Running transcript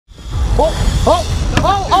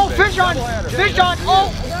Oh, fish on! Fish on!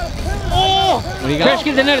 Oh! What do you got? Chris,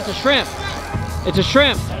 get the net. It's a shrimp. It's a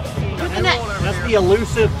shrimp. That's the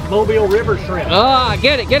elusive Mobile River shrimp. Ah,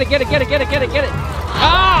 get it.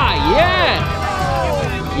 Ah, yes.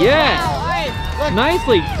 Yes.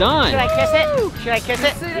 Nicely done. Should I kiss it? Should I kiss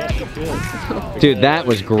it? Dude, that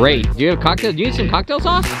was great. Do you have cocktail? Do you need some cocktail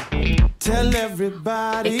sauce? Tell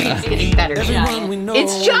everybody. It's getting better. Giant.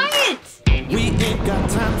 It's giant. We ain't got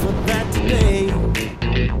time for that today.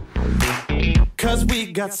 Cause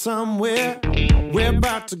we got somewhere we're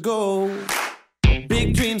about to go.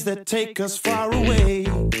 Big dreams that take us far away.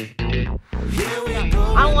 I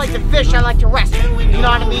don't like to fish, I like to wrestle. You know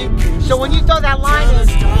what I mean? So when you throw that line in,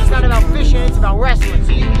 it's not about fishing, it's about wrestling.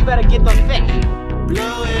 So you better get the fish.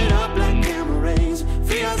 Blow it up like gamma rays.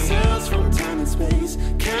 Free ourselves from time and space.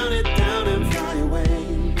 Count it down and fly away.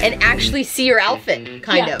 And actually see your outfit,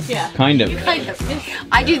 kind of. Yeah. Kind of. Kind of.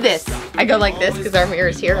 I do this. I go like this because our mirror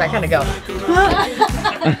is here. I kind of go.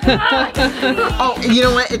 Oh, you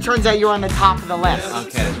know what? It turns out you're on the top of the list.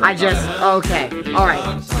 Okay. Okay. All right.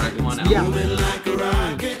 Yeah.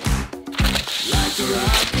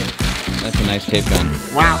 That's a nice tape gun.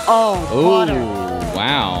 Wow. Oh, butter.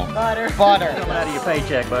 Wow. Butter. Coming out of your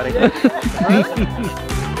paycheck, buddy.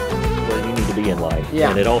 Where you need to be in life.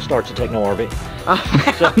 Yeah. And it all starts at Techno RV.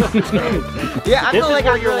 Yeah, I This feel is like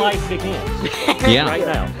where I'm your really... life begins. Yeah. Right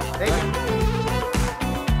now.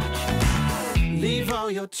 Leave all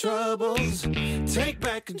your troubles. Take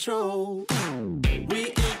back control. We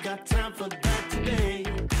ain't got time for that today.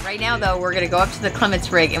 Right now, though, we're going to go up to the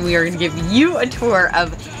Clements rig and we are going to give you a tour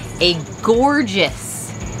of a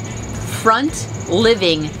gorgeous front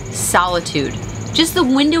living Solitude. Just the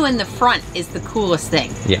window in the front is the coolest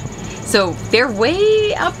thing. Yeah. So they're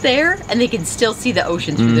way up there and they can still see the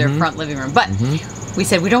ocean through their front living room. But we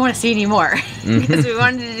said we don't want to see any more because we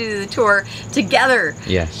wanted to do the tour together.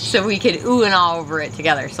 Yes. So we could ooh and ah over it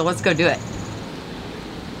together. So let's go do it.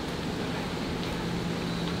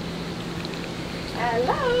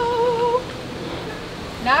 Hello.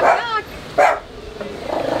 Knock, knock.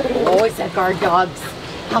 Oh, it's that guard dogs.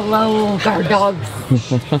 Hello, guard dogs.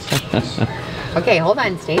 Okay, hold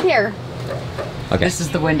on. Stay there. Okay. This is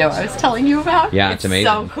the window I was telling you about. Yeah, it's amazing.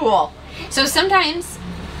 So cool. So sometimes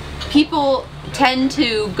people tend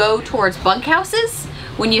to go towards bunkhouses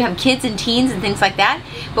when you have kids and teens and things like that.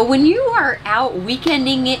 But when you are out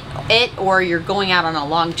weekending it or you're going out on a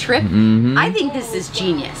long trip, I think this is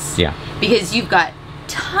genius. Yeah. Because you've got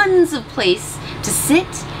tons of place to sit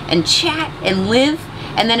and chat and live.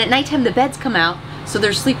 And then at nighttime the beds come out. So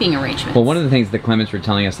there's sleeping arrangements. Well, one of the things the Clements were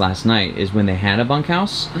telling us last night is when they had a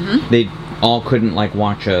bunkhouse, they all couldn't like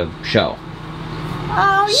watch a show.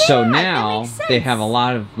 Oh, yeah, so that now makes sense. they have a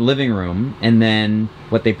lot of living room, and then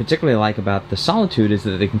what they particularly like about the Solitude is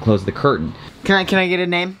that they can close the curtain. Can I get a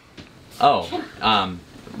name? Oh,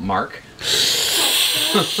 Mark.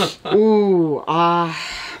 Ooh,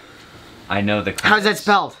 I know the. how's that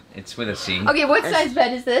spelled? It's with a C. Okay, what size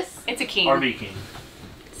bed is this? It's a king. RV King.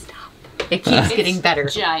 It keeps getting better.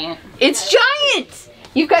 Giant. It's giant!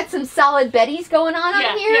 You've got some solid Bettys going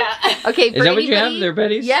on here? Yeah. Okay, Is that what you have? They're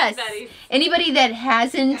Bettys? Yes. Bettys. Anybody that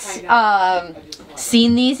hasn't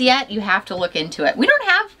seen these yet, you have to look into it. We don't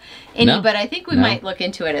have any, No. but I think we No. might look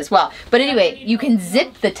into it as well. But anyway, you can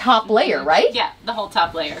zip the top layer, right? Yeah, the whole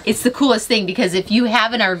top layer. It's the coolest thing because if you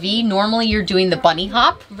have an RV, normally you're doing the bunny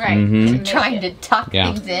hop. Right. Trying to tuck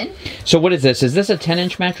Yeah. things in. So what is this? Is this a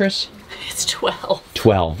 10-inch mattress? It's 12.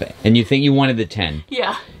 12. And you think you wanted the 10?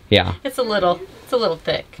 Yeah. Yeah. It's a little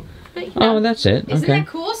thick. But, you know, Oh, that's it. Isn't Okay. that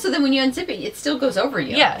cool? So then when you unzip it, it still goes over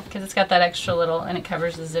you. yeah, because it's got that extra little, and it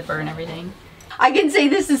covers the zipper and everything. I can say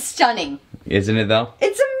this is stunning. Isn't it though?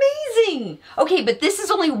 It's amazing. Okay, but this is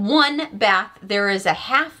only one bath. There is a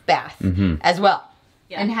half bath as well.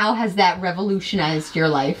 Yeah. And how has that revolutionized your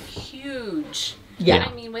life? Huge. Yeah.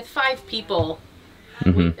 I mean, with 5 people,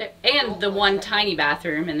 and the one tiny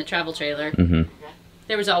bathroom in the travel trailer,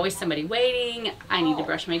 there was always somebody waiting. I need to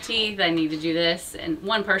brush my teeth. I need to do this. And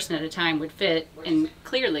one person at a time would fit. And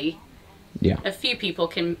clearly, a few people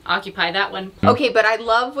can occupy that one. Okay, but I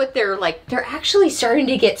love what they're like. They're actually starting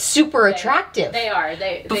to get super attractive. They are.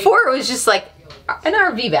 Before it was just like an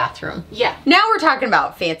RV bathroom. Yeah. Now we're talking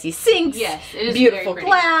about fancy sinks, Yes, it is beautiful very pretty.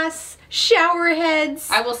 glass, shower heads.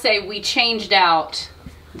 I will say we changed out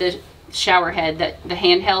the shower head, the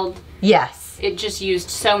handheld. Yes. It just used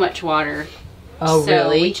so much water. Oh, so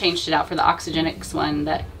really? we changed it out for the Oxygenics one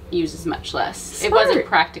that uses much less. It Smart. wasn't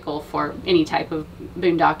practical for any type of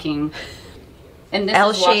boondocking. And this is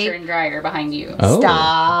L-shape. washer and dryer behind you. Oh.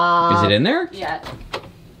 Stop. Is it in there? Yeah.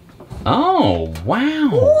 Oh, wow.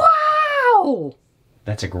 Wow.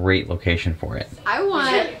 That's a great location for it. I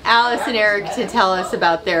want Alice and Eric to tell us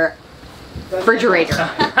about their refrigerator.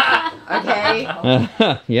 Okay?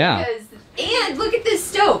 Yeah. And look at this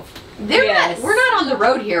stove. We're not on the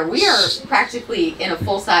road here. We are practically in a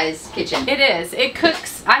full-size kitchen. It is. It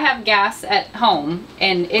cooks. I have gas at home,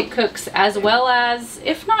 and it cooks as well as,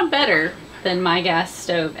 if not better, than my gas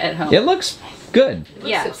stove at home. It looks good.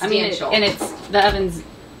 Yeah, I mean, and it's the oven's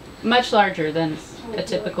much larger than a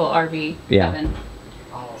typical RV oven.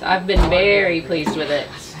 So I've been very pleased with it.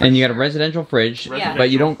 And you got a residential fridge, but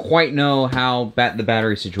you don't quite know how the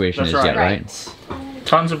battery situation is yet, right?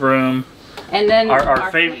 Tons of room. And then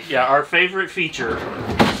our favorite feature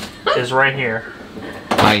is right here.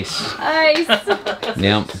 Ice. Ice.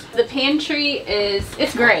 Yep. The pantry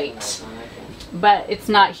it's great, but it's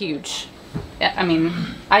not huge. I mean,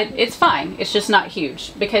 it's fine. It's just not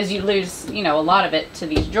huge because you lose, a lot of it to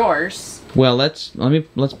these drawers. Well, let's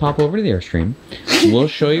pop over to the Airstream. We'll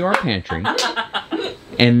show you our pantry,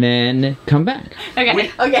 and then come back.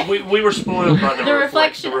 Okay. We were spoiled by the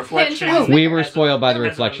reflection. We were spoiled by the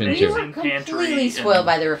reflection too. We were completely spoiled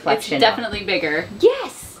by the reflection. It's definitely bigger.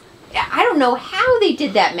 Yes. I don't know how they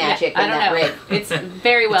did that magic in that rig. It's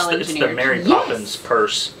very well engineered. It's the Mary Poppins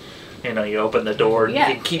purse. You open the door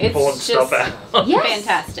and you keep pulling stuff out.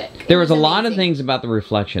 Fantastic. There was a lot of things about the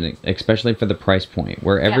reflection, especially for the price point,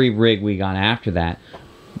 where every rig we got after that,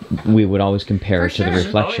 we would always compare it to the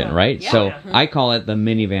reflection, right? Yeah. So I call it the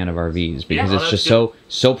minivan of RVs because it's just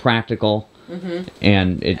so practical.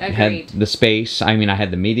 And it had the space. I mean, I had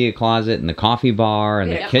the media closet and the coffee bar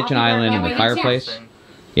and the kitchen island and the fireplace.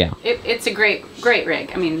 Yeah. It's a great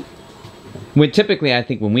rig. I mean, typically, I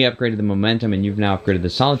think when we upgraded the Momentum and you've now upgraded the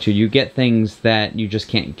Solitude, you get things that you just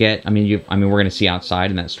can't get. I mean, we're going to see outside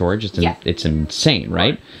in that storage. It's insane,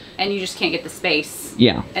 right? And you just can't get the space.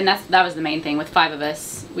 Yeah. And that was the main thing with 5 of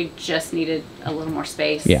us. We just needed a little more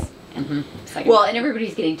space. Yeah. Well, and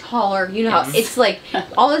everybody's getting taller. You know how it's like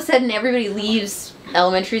all of a sudden everybody leaves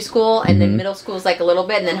elementary school and then middle school's like a little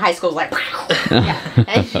bit and then high school's like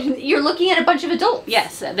and you're looking at a bunch of adults.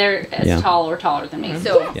 Yes, they're as tall or taller than me.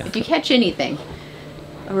 So if you catch anything,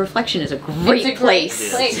 a reflection is a great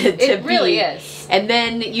place. It really is. And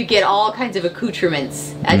then you get all kinds of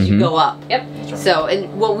accoutrements as you go up. Yep. So,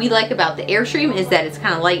 and what we like about the Airstream is that it's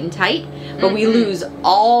kind of light and tight, but we lose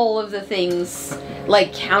all of the things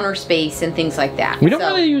like counter space and things like that. We don't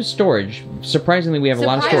really use storage. Surprisingly, we have a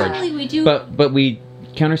lot of storage. Surprisingly, we do. But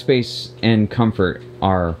counter space and comfort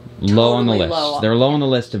are low on the list. They're low on the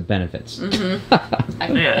list of benefits.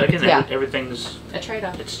 Everything's a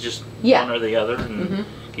trade-off. It's just one or the other, and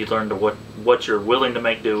you learn to what you're willing to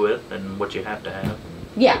make do with and what you have to have.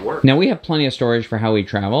 Yeah. Now we have plenty of storage for how we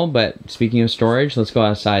travel, but speaking of storage, let's go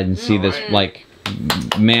outside and see this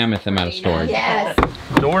mammoth amount of storage. Yes.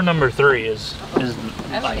 Door number 3 is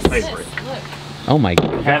my favorite. Oh my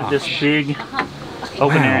god. We have this big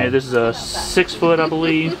open area. This is a 6 foot, I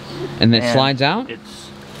believe. And it slides out? It's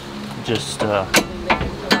just But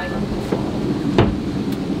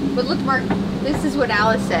look, Mark, this is what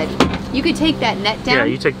Alice said. You could take that net down. Yeah,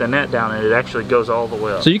 you take the net down and it actually goes all the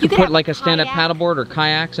way up. So you could put like a stand-up paddleboard or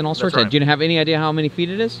kayaks and all sorts of. Do you have any idea how many feet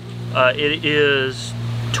it is? It is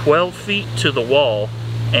 12 feet to the wall,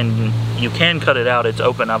 and you can cut it out. It's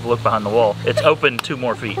open. I've looked behind the wall. It's open 2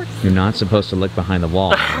 more feet. You're not supposed to look behind the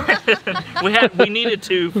wall. We needed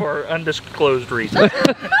to for undisclosed reasons.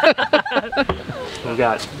 We've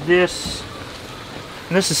got this.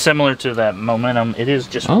 And this is similar to that Momentum. It is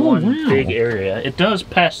just one big area. It does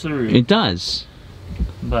pass through. It does.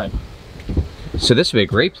 But so this would be a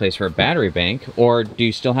great place for a battery bank, or do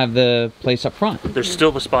you still have the place up front? There's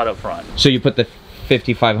still the spot up front. So you put the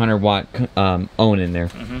 5,500 watt own in there.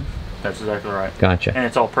 That's exactly right. Gotcha. And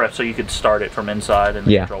it's all prepped, so you could start it from inside in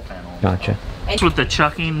the control panel. Gotcha. It's with the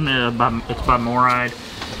chucking. It's by Moride.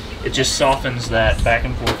 It just softens that back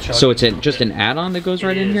and forth chucking. So it's just an add-on that goes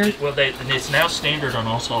right in here? Well, it's now standard on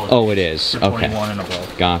all solid. Oh, it is. For okay. 21 and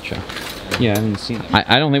above. Gotcha. Yeah, I haven't seen that.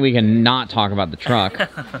 I don't think we can not talk about the truck.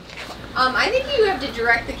 I think you have to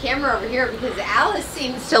direct the camera over here because Alice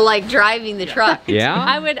seems to like driving the truck. Yeah?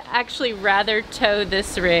 I would actually rather tow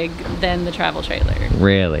this rig than the travel trailer.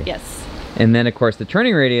 Really? Yes. And then, of course, the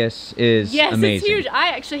turning radius is amazing.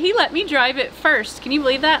 It's huge. He let me drive it first. Can you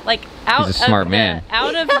believe that? Like out He's a smart man.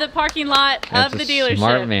 Out of the parking lot of the dealership.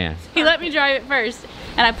 Smart man. He let me drive it first,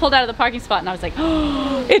 and I pulled out of the parking spot, and I was like,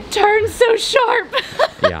 "Oh, it turns so sharp."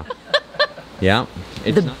 Yeah. Yeah.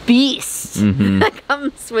 the beast that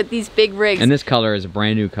comes with these big rigs. And this color is a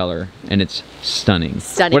brand new color, and it's stunning.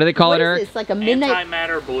 Stunning. What do they call it, Eric? It's like a midnight.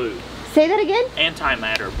 Antimatter blue. Say that again?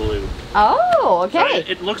 Antimatter blue. Oh, okay.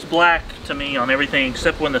 So it looks black to me on everything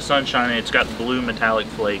except when the sun's shining. It's got blue metallic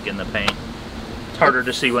flake in the paint. It's harder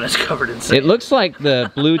to see when it's covered in sand. It looks like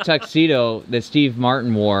the blue tuxedo that Steve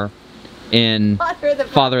Martin wore in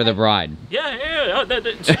Father of the Bride. Yeah,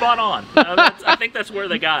 spot on. I think that's where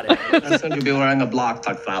they got it. That's going to be wearing a black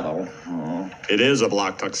tuxedo. It is a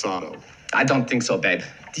black tuxedo. I don't think so, babe.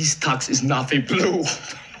 This tux is nothing blue.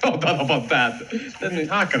 No doubt about that. What are you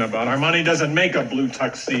talking about? Armani doesn't make a blue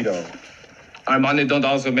tuxedo. Armani don't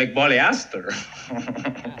also make polyester.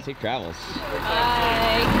 Safe travels.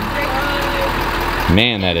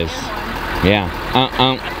 Man, that is. Yeah.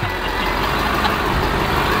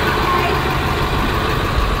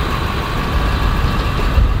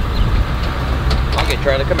 Okay,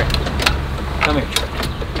 Charlie, come here. Come here,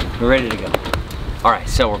 Charlie. We're ready to go. All right,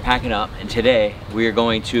 so we're packing up, and today we are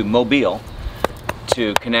going to Mobile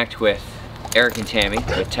to connect with Eric and Tami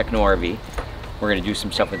with Techno RV. We're going to do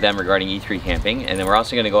some stuff with them regarding E3 camping, and then we're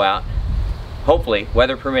also going to go out, hopefully,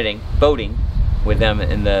 weather permitting, boating with them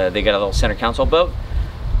in they got a little center console boat.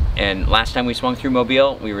 And last time we swung through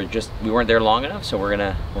Mobile, we weren't there long enough, so we're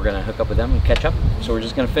gonna hook up with them and catch up. So we're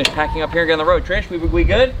just gonna finish packing up here and get on the road. Trish, we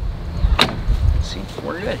good? Let's see,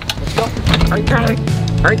 we're good. Let's go. All right, Charlie.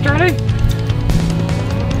 All right, Charlie.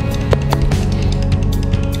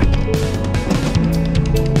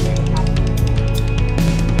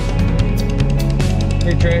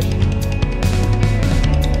 Here, Trish.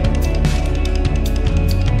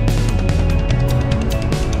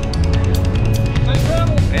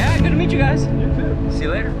 Yeah, good to meet you guys. You too. See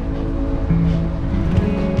you later.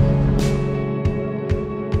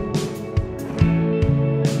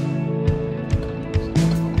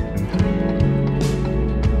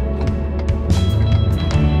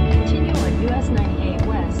 Continue on US 98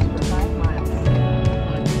 West for 5 miles.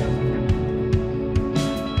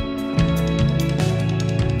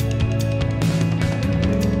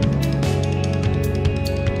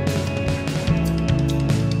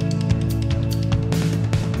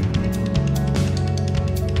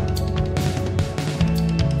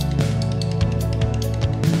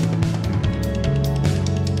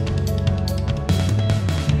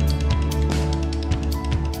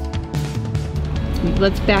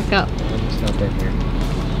 Let's back up. Stop right here.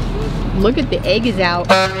 Look at the egg is out.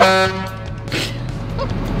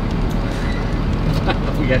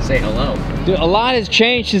 We gotta say hello. Dude, a lot has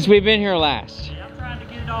changed since we've been here last. Yeah, I'm trying to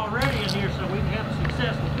get it all ready in here so we can have a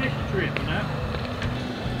successful fishing trip, you know?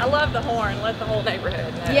 I love the horn. Let the whole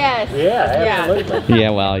neighborhood know. Yes. Yeah, absolutely. Yeah,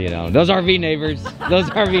 well, you know, those RV neighbors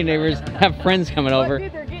have friends coming over.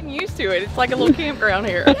 Dude, they're getting used to it. It's like a little campground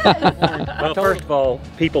here. Well, first of all,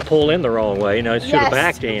 people pull in the wrong way. You know, it should have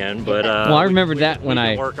backed in, but well, I remember that when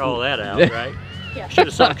I work all that out, right? Yeah. Should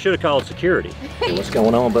have called security. Hey, what's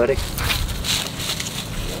going on, buddy?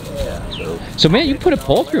 Yeah. So man, you put a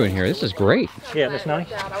pull through in here. This is great. Yeah, that's nice.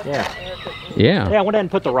 Yeah. Yeah. Yeah, I went ahead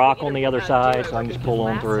and put the rock on the other side so I can just pull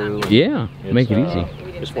on through. Yeah, make it easy.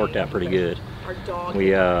 It's worked out pretty good. We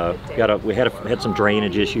had some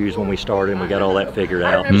drainage issues when we started, and we got all that figured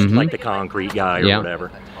out, just like the concrete guy or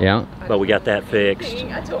whatever. Yeah. But we got that fixed.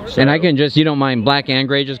 So, and I can just, you don't mind, black and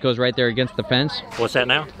gray just goes right there against the fence. What's that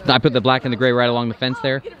now? I put the black and the gray right along the fence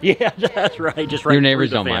there. Yeah, that's right. Just right. Your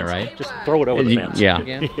neighbors through the don't fence. mind, right? Just throw it over the fence.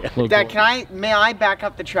 Yeah. Dad, may I back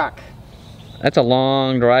up the truck? That's a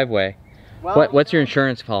long driveway. Well, what's your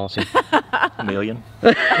insurance policy? $1 million.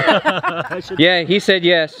 Yeah, he said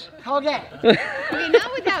yes. Okay. Okay,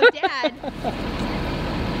 not without Dad.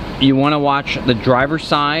 You want to watch the driver's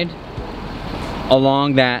side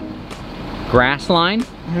along that grass line.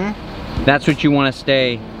 That's what you want to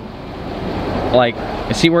stay, like,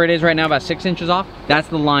 see where it is right now, about 6 inches off? That's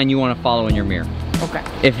the line you want to follow in your mirror. Okay.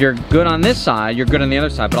 If you're good on this side, you're good on the other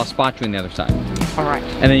side, but I'll spot you on the other side. All right.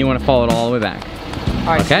 And then you want to follow it all the way back. All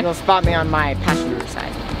right, okay? So you'll spot me on my passenger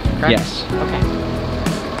side, correct? Yes. Okay.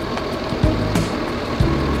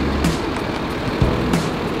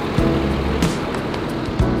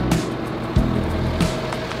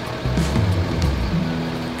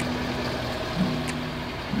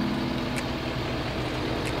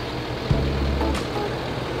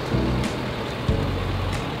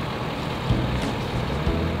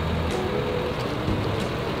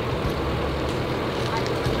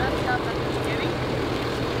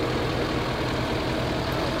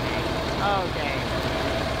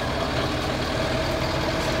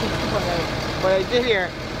 What I did here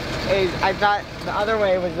is I thought the other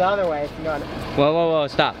way was the other way. If you know what I mean. Whoa,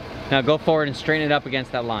 stop. Now go forward and straighten it up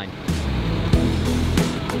against that line.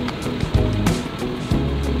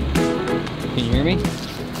 Can you hear me?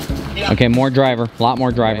 Yeah. Okay, more driver, a lot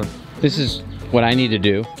more driver. This is what I need to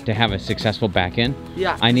do to have a successful back end.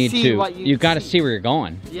 Yeah. I need see to, what you've got to see where you're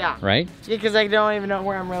going. Yeah. Right? Yeah, because I don't even know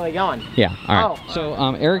where I'm really going. Yeah, all right. Oh.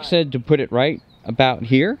 So Eric said to put it right about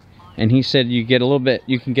here, and he said you get a little bit,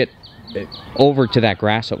 you can get it over to that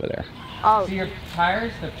grass over there. Oh. See your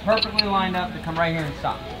tires, they're perfectly lined up to come right here and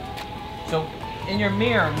stop. So in your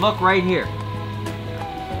mirror, look right here.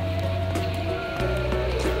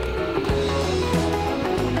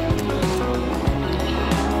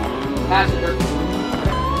 Passenger.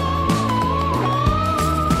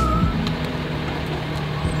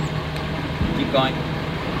 Keep going.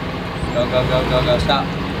 Go, go, go, go, go. Stop.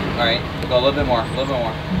 All right. Go a little bit more. A little bit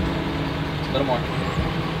more. A little more.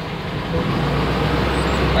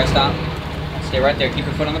 All right. Stop. Stay right there. Keep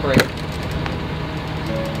your foot on the brake.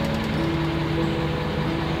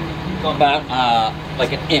 Go about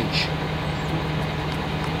like an inch.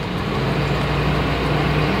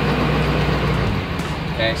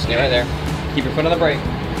 Okay, stay right there. Keep your foot on the brake.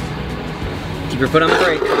 Keep your foot on the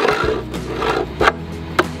brake.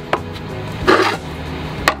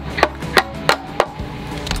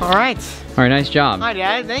 All right. All right, nice job. Hi,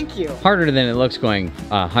 Dad. Thank you. Harder than it looks going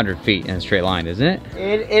 100 feet in a straight line, isn't it?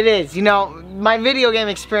 It is. You know, my video game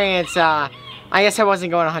experience, I guess I wasn't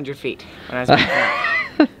going 100 feet when I was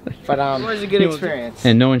back then. But it was a good experience.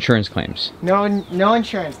 And no insurance claims. No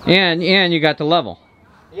insurance claims. And you got the level.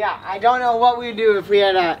 Yeah, I don't know what we'd do if we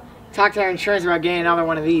had to talk to our insurance about getting another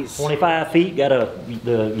one of these. 25 feet, got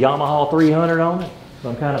the Yamaha 300 on it. So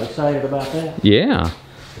I'm kind of excited about that. Yeah.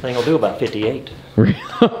 The thing will do about 58. Really?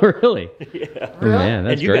 Yeah. Really? Oh, man,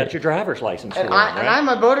 that's and you great. got your driver's license for And, it, right? and I'm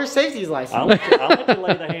a boater safety's license. I'll let you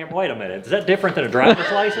lay the hammer. Wait a minute. Is that different than a driver's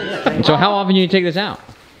license? So how often do you take this out?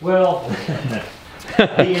 Well,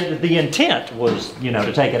 the intent was, you know,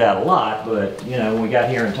 to take it out a lot, but, you know, when we got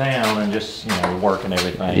here in town and just, you know, work and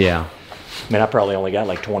everything. Yeah. I mean, I probably only got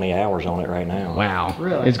like 20 hours on it right now. Wow.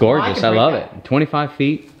 Really? It's gorgeous. Well, I love that. it. 25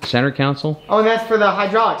 feet, center console. Oh, and that's for the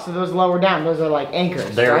hydraulics, so those lower down, those are like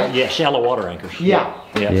anchors, They're, right? yeah, shallow water anchors. Yeah.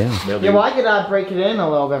 Yeah. Yeah. They'll do- Yeah, well, I could break it in a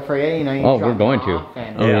little bit for you. You know, you Oh, drop we're going it to. off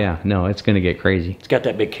and- Oh, Yeah. yeah. No, it's going to get crazy. It's got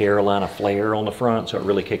that big Carolina flare on the front, so it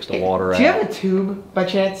really kicks the water out. Do you have a tube by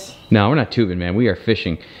chance? No, we're not tubing, man. We are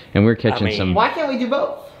fishing, and we're catching mean- some... Why can't we do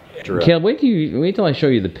both? Caleb, wait till I show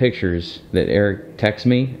you the pictures that Eric texts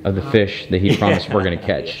me of the fish that he promised we're going to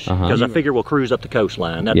catch. Because I figure we'll cruise up the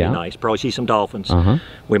coastline. That'd Yeah. be nice. Probably see some dolphins.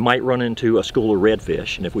 We might run into a school of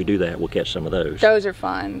redfish, and if we do that, we'll catch some of those. Those are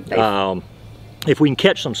fun. If we can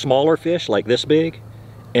catch some smaller fish like this big,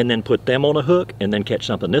 and then put them on a hook, and then catch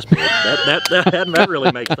something this big, that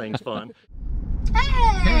really makes things fun.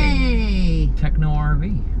 Hey! Techno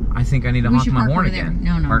RV. I think I need to honk my horn again.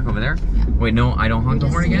 No. Park over there? Yeah. Wait, no, I don't honk the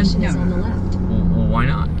horn again? No. On the left. Well, why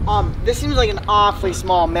not? This seems like an awfully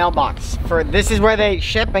small mailbox. For this is where they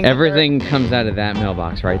ship and get Everything comes out of that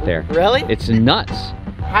mailbox right there. Really? It's nuts.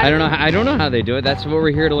 I don't know how they do it. That's what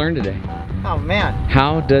we're here to learn today. Oh man.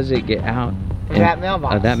 How does it get out Of that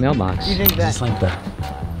mailbox. Of that mailbox. Do you think that? Is this like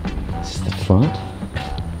This is the front?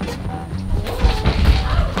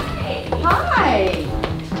 Hi.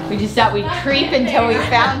 We just thought we'd creep until we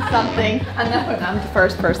found something. I know, and I'm the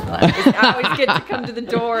first person. I always get to come to the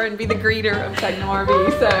door and be the greeter of Techno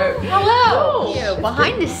RV, so. Hello.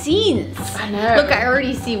 Behind the scenes. I know. Look, I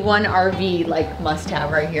already see one RV like must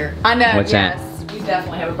have right here. I know, What's yes. that? We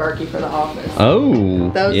definitely have a Berkey for the office. Oh,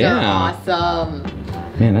 Those yeah. are awesome.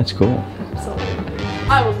 Man, that's cool. Absolutely.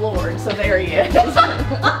 Oh Lord, so there he is. I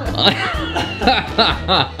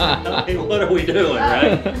mean, what are we doing,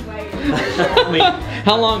 right? I mean,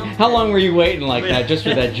 how long were you waiting like that just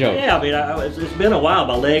for that joke? Yeah, I mean, it's been a while.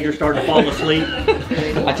 My legs are starting to fall asleep.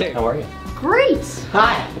 How are you? Great.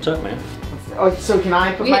 Hi. What's up, man? Oh, so can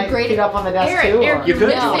I put my feet up on the desk too? Eric, You you're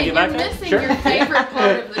could. You want to missing, get back you're there? missing Sure. your favorite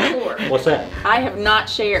part of the tour. What's that? I have not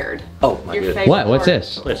shared. Oh, my your goodness. favorite What? What's part.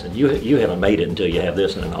 this? Listen, you haven't made it until you have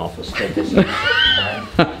this in an office. Take this.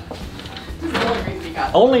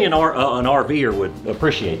 Only an RVer would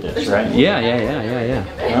appreciate this, right? Yeah.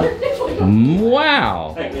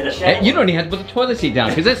 Wow. Hey, You don't even have to put the toilet seat down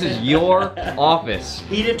because this is your office.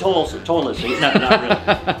 Heated toilet seat. No, not really.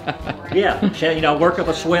 Yeah, you know, work up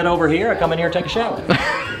a sweat over here. I come in here and take a shower. Can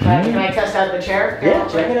I test out the chair? Yeah,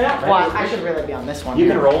 check it out. Well, I should really be on this one. You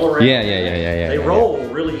can roll around. Yeah. They roll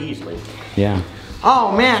really easily. Yeah.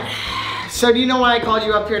 Oh man. So do you know why I called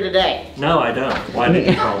you up here today? No, I don't. Why did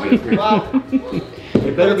you call me up here? Well,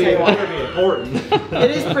 It better be important.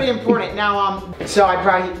 It is pretty important. Now, so I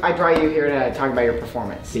brought you here to talk about your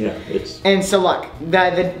performance. Yeah, it's. And so look,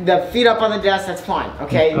 the feet up on the desk, that's fine.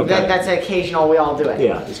 Okay, that's occasional. We all do it.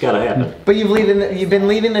 Yeah, it's got to happen. But you've been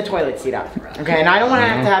leaving the toilet seat up. Okay, and I don't want to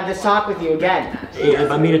have this talk with you again.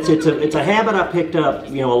 I mean, it's a habit I picked up,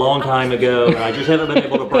 you know, a long time ago. And I just haven't been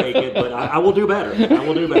able to break it, but I will do better. I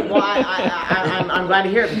will do better. Well, I'm glad to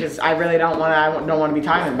hear it because I really don't want to be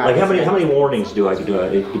talking about it. Like how many warnings do I do?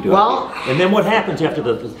 Well, and then what happens after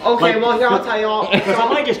the? Okay, well here I'll tell you all. Because I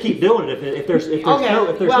might just keep doing it if there's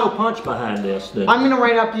no punch behind this. Then. I'm gonna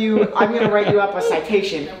write you up a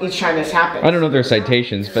citation each time this happens. I don't know if there's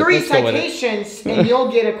citations, but 3 citations and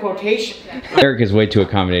you'll get a quotation. Eric is way too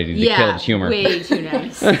accommodating to kill his humor. Way too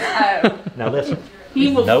nice. Now listen. He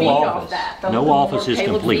will no feed office. Off that. No office is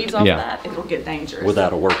complete. Off that, it'll get dangerous.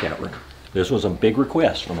 Without a workout room. This was a big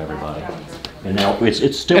request from everybody, and now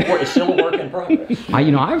it's still a work in progress.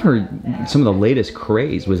 I've heard some of the latest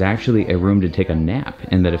craze was actually a room to take a nap,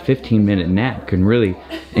 and that a 15-minute nap can really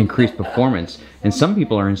increase performance. And some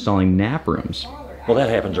people are installing nap rooms. Well, that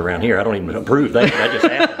happens around here. I don't even approve that. That just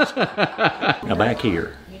happens. Now back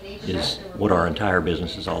here is what our entire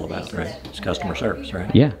business is all about, right? It's customer service,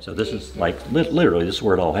 right? Yeah. So this is like literally this is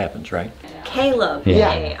where it all happens, right? Caleb.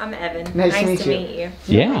 Yeah. Hey, I'm Evan. Nice to meet you.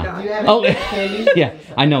 Yeah. Oh, yeah.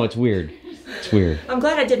 I know it's weird. It's weird. I'm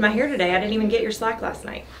glad I did my hair today. I didn't even get your Slack last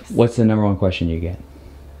night. What's the number 1 question you get?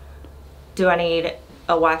 Do I need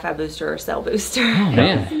a Wi-Fi booster or cell booster? Oh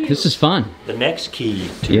man, this is fun. The next key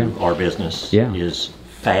to our business is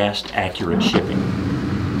fast, accurate shipping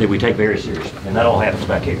that we take very seriously, and that all happens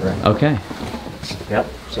back here, right? Okay. Yep.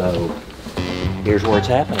 So here's where it's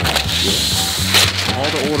happening. All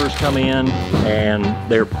the orders come in, and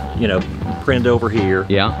they're printed over here.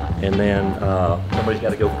 Yeah. And then somebody's got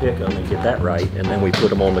to go pick them and get that right, and then we put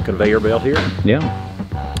them on the conveyor belt here. Yeah.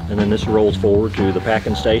 And then this rolls forward to the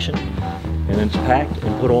packing station, and then it's packed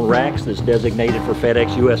and put on racks that's designated for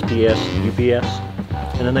FedEx, USPS, UPS,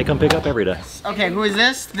 and then they come pick up every day. Okay, who is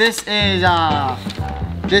this? This is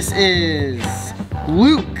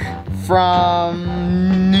Luke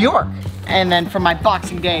from New York. And then from my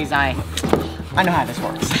boxing days, I know how this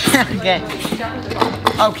works. Okay.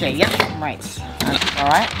 Okay, yep, right.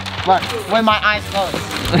 Alright. Look, with my eyes closed.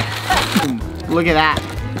 Look at that.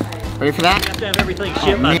 Ready for that? You have to have everything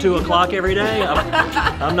shipped by 2 o'clock every day?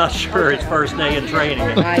 I'm not sure it's first day in training.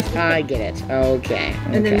 I get it. Okay.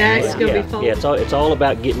 And then that's going to be full. Yeah, it's all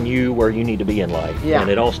about getting you where you need to be in life. Yeah. And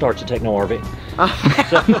it all starts at Techno RV.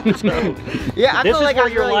 Yeah, I this feel is like where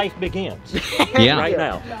your life begins. Yeah. Right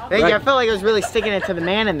now. Thank you. I felt like I was really sticking it to the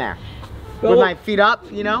man in there. With my feet up,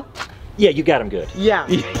 Yeah, you got them good. Yeah.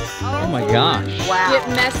 Oh my gosh. Wow. Get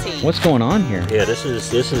messy. What's going on here? Yeah, this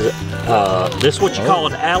is what you call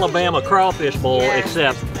an Alabama crawfish bowl,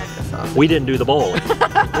 except we didn't do the bowling.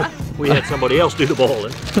 We had somebody else do the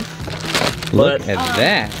bowling. Look at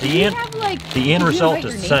that. The end result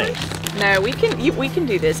is the same. No, we can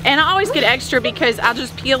do this. And I always get extra because I'll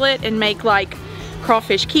just peel it and make like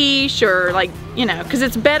crawfish quiche or like, because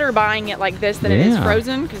it's better buying it like this than it is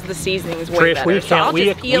frozen because the seasoning is way better. We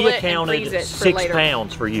accounted 6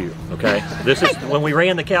 pounds for you, okay? This is, when we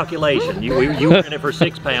ran the calculation, you were in it for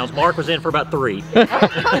 6 pounds. Mark was in for about 3.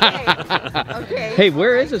 Okay. Hey,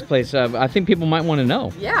 where is this place? I think people might want to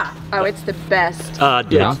know. Yeah. Oh, it's the best.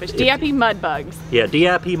 DIP mud bugs. Yeah,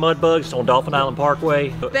 DIP mud bugs on Dolphin Island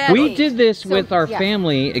Parkway. We did this with our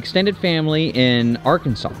family, extended family in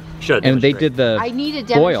Arkansas. And they did the I need a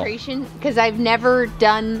demonstration because I've never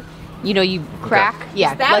done, you crack. Okay.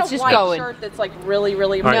 Yeah, let's just go. Shirt that's like really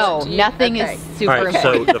No, nothing is super. All right,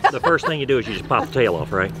 so the first thing you do is you just pop the tail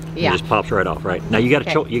off, right? Yeah. It just pops right off, right? Now you got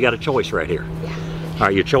a choice right here. Yeah. All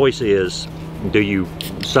right, your choice is, do you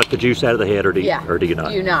suck the juice out of the head or do you not?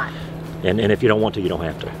 Do you not? And if you don't want to, you don't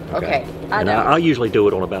have to. Okay. I'll usually do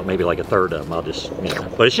it on about maybe like a third of them. I'll just,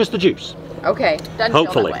 but it's just the juice. Okay. Doesn't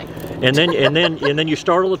Hopefully. feel that way. And then you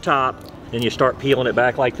start on the top, and you start peeling it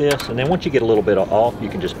back like this, and then once you get a little bit off, you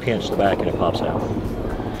can just pinch the back and it pops out.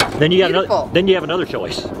 Then you have another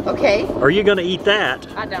choice. Okay. Are you going to eat that?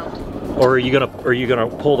 I don't. Or are you gonna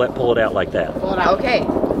pull it out like that? Pull it out. Okay.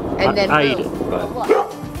 And then I eat it.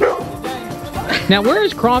 Now, where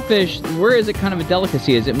is crawfish? Where is it kind of a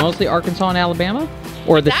delicacy? Is it mostly Arkansas and Alabama,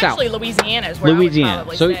 or the South? Actually, Louisiana is where Louisiana. I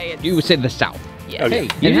would probably So say you would say the South. Yeah. Hey,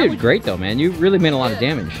 you did great though, man. You really made a lot of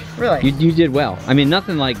damage. Really? You did well. I mean,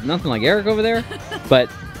 nothing like Eric over there, but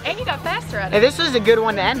And you got faster at it. Hey, this was a good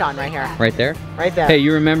one to end on right here. Right there? Right there. Hey,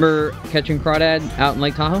 you remember catching crawdad out in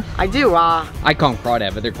Lake Tahoe? I do. I call them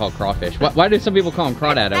crawdad, but they're called crawfish. Why do some people call them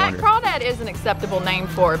crawdad, I wonder? Crawdad is an acceptable name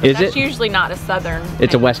for it, but Is that's it? usually not a southern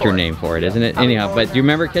It's a western name for it, isn't it? Anyhow, but do you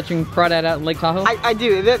remember catching crawdad out in Lake Tahoe? I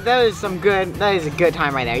do. That is a good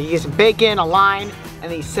time right there. You get some bacon, a line, and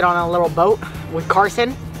then you sit on a little boat with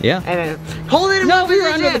Carson. Yeah. And then hold it in No, we were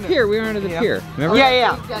under the pier. We were under the pier. Remember?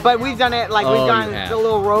 Yeah. But we've done it like we've gone the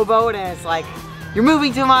little rowboat, and it's like you're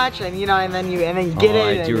moving too much, and you know, and then you get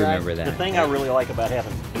it. I do remember that. The thing I really like about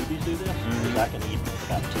having newbies do this is I can eat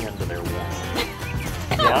about 10 to their one.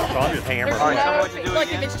 Yeah, so I'm just hammering. All right,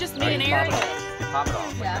 look, if it's just me and Eric, pop it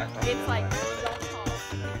off. Yeah, it's like.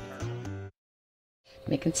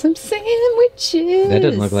 Making some sandwiches. That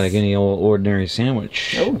doesn't look like any old ordinary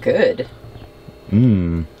sandwich. Oh, good.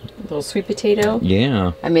 Mmm. A little sweet potato.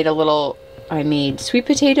 Yeah. I made sweet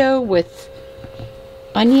potato with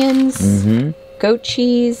onions, goat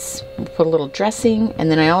cheese, put a little dressing,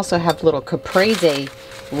 and then I also have little caprese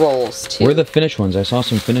rolls too. Where are the finished ones? I saw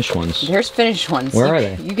some finished ones. There's finished ones. Where are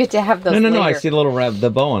they? You get to have those No, later. I see the little the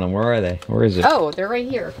bow on them. Where are they? Where is it? Oh, they're right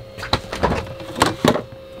here.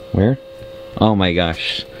 Where? Oh my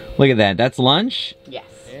gosh. Look at that. That's lunch? Yes.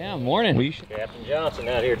 Yeah, morning. Captain Johnson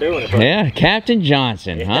out here doing it. Yeah, Captain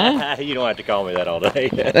Johnson, huh? You don't have to call me that all day.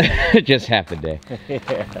 Just half the day.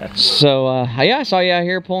 Yeah. So, yeah, I saw you out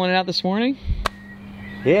here pulling it out this morning.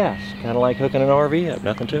 Yeah, it's kind of like hooking an RV up.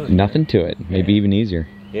 Nothing to it. Nothing to it. Maybe even easier.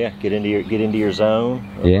 Yeah, get into your zone.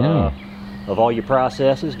 Of all your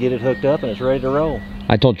processes, get it hooked up, and it's ready to roll.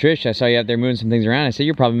 I told Trish, I saw you out there moving some things around. I said,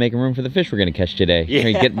 you're probably making room for the fish we're going to catch today.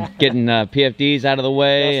 Yeah. Getting PFDs out of the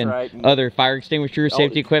way. That's and right. other fire extinguisher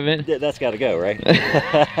safety equipment. That's got to go, right?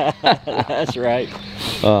 That's right.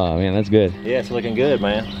 Oh, man, that's good. Yeah, it's looking good,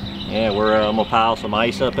 man. Yeah, I'm going to pile some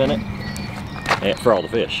ice up in it for all the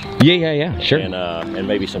fish. Yeah, sure. And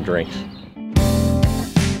maybe some drinks.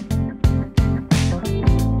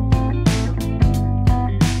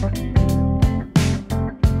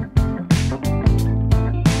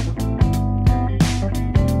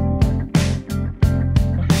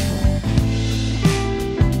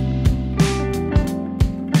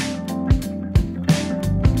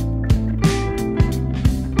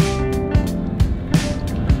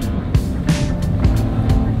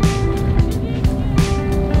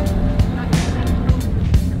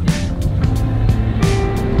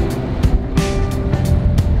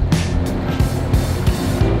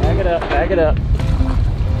 Back it up.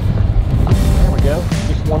 There we go.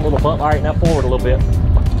 Just one little bump. All right, now forward a little bit.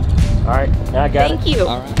 All right, now I got it. Thank you.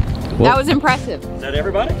 All right. That was impressive. Is that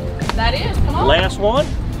everybody? That is. Come on. Last one.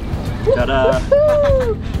 Ta-da.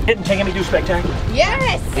 Didn't Tammy do spectacular?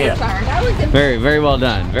 Yes. Yeah. That was impressive. Very, very well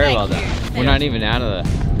done. Very well done. you. We're not even out of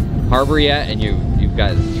the harbor yet, and you've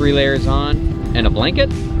got 3 layers on and a blanket?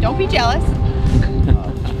 Don't be jealous.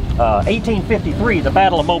 1853, the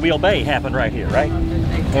Battle of Mobile Bay happened right here, right?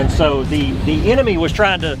 And so the enemy was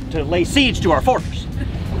trying to lay siege to our fortress,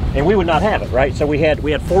 and we would not have it, right? So we had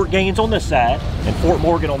Fort Gaines on this side and Fort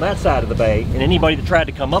Morgan on that side of the bay, and anybody that tried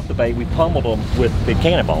to come up the bay, we pummeled them with big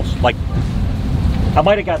cannonballs. Like, I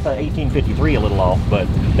might have got the 1853 a little off, but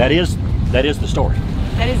that is the story.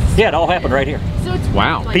 That is. Yeah, it all happened right here. So it's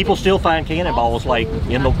Wow. like People still find cannonballs like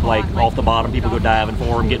in the off the bottom. People go diving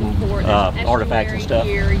for them, getting artifacts and stuff.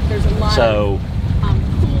 There's a lot So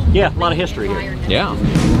of, yeah, a lot of history here. Yeah.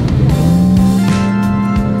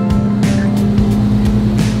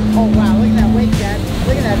 Oh wow, look at that wake, Dad.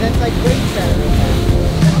 Look at that. That's like wake set right there.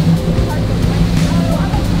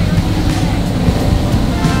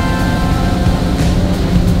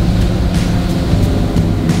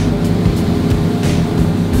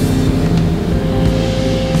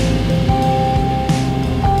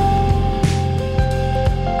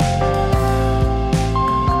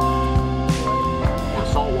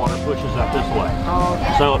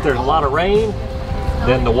 So if there's a lot of rain,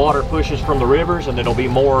 then the water pushes from the rivers and there'll be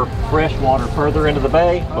more fresh water further into the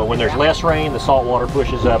bay. But when there's less rain, the salt water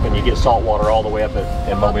pushes up and you get salt water all the way up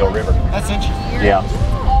at Mobile River. That's interesting. Yeah.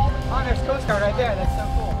 Oh, there's Coast Guard right there. That's so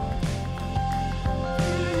cool.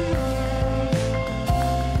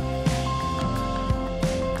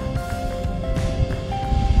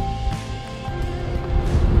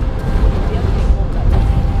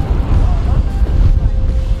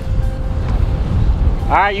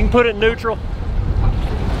 All right, you can put it in neutral.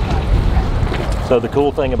 So the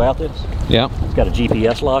cool thing about this, it's got a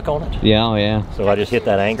GPS lock on it. Yeah, oh yeah. So I just hit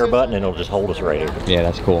that anchor button and it'll just hold us right here. Yeah,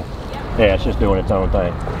 that's cool. Yeah, it's just doing its own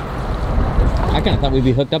thing. I kind of thought we'd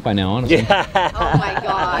be hooked up by now, honestly. Yeah. Oh my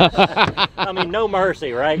gosh. I mean, no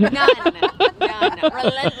mercy, right? None.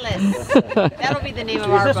 Relentless. That'll be the name of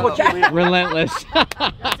our boat. Relentless.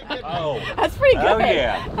 That's pretty good. Oh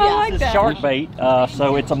yeah. I like This is that. shark bait.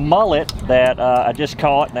 So it's a mullet that I just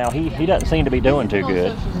caught. Now he doesn't seem to be doing too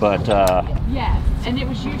good, but Yes, and it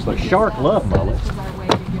was usually. but shark love mullets.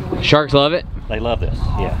 Sharks love it. They love this.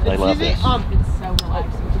 Yeah, they love this. It's so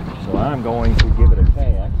relaxing. So I'm going to give it a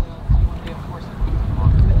cast.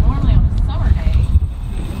 Normally on a summer day,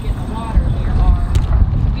 you get in the water, there are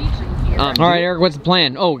beaches here. All right, Eric, what's the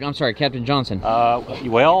plan? Oh, I'm sorry, Captain Johnson.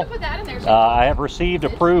 Well, I have received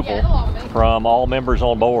approval from all members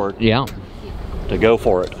on board. Yeah. To go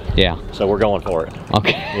for it. Yeah. So we're going for it.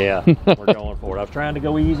 Okay. Yeah, we're going for it. I was trying to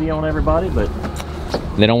go easy on everybody, but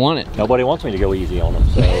they don't want it. Nobody wants me to go easy on them,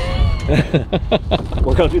 so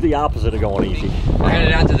we're going to do the opposite of going easy. We're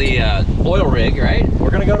headed out to the oil rig, right? We're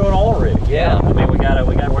going to go to an oil rig. Yeah. I mean, we gotta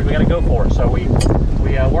go for it. So we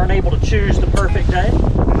weren't able to choose the perfect day,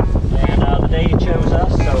 and the day chose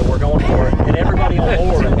us, so we're going for it. And everybody on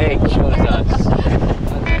board. Today chose us.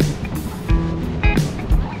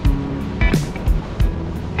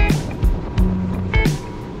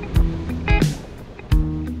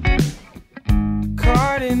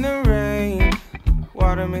 In the rain,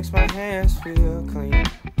 water makes my hands feel clean.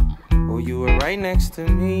 Oh, you were right next to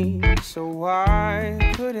me, so why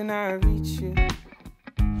couldn't I reach you?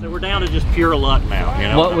 So we're down to just pure luck now. You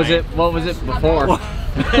know what was it? What was it before?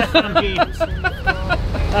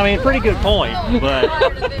 I mean, pretty good point, but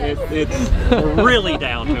it's we're really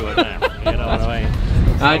down to it now. You know what I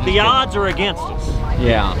mean? The odds are against us.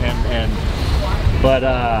 Yeah. But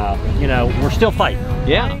you know, we're still fighting.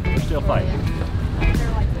 Yeah. We're still fighting.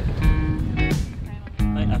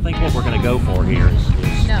 I think what we're going to go for here is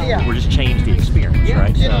we're just change the experience,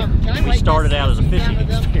 right? So we started out as a fishing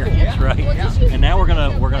experience, right? And now we're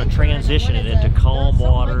gonna transition it into calm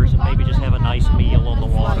waters and maybe just have a nice meal on the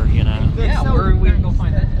water, you know? Yeah, where are we going to go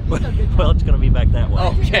find that? Well, it's going to be back that way.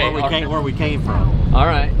 Okay. Where we came from. All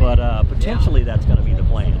right. But potentially that's going to be the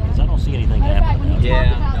plan because I don't see anything happening.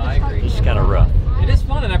 Yeah, no, I agree. It's kind of rough. It is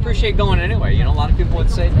fun, and I appreciate going anyway. You know, a lot of people would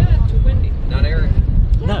say, too windy. Not Eric.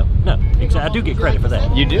 No, exactly. I do get credit for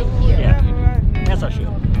that. You do? Yeah. Yes, I should.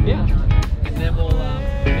 Yeah. And then we'll,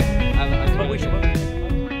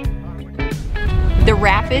 The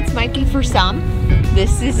rapids might be for some.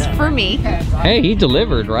 This is for me. Hey, he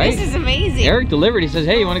delivered, right? This is amazing. Eric delivered. He says,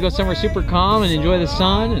 hey, you want to go somewhere super calm and enjoy the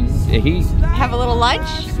sun? And he... Have a little lunch?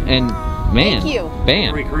 And, man. Thank you.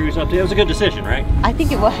 Bam. We cruise up there. It was a good decision, right? I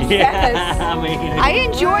think it was. Yeah. Yes. I mean... I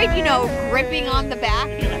enjoyed, you know, gripping on the back.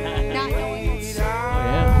 Not knowing.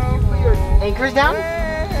 Put your anchors down?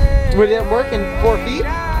 Would it work in 4 feet?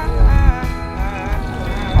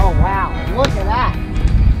 Oh wow, look at that.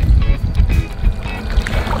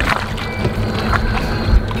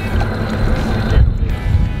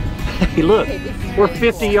 Hey, look, we're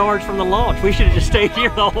 50 yards from the launch. We should have just stayed here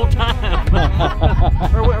the whole time.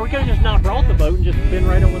 Or we could have just not brought the boat and just been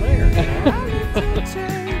right over there.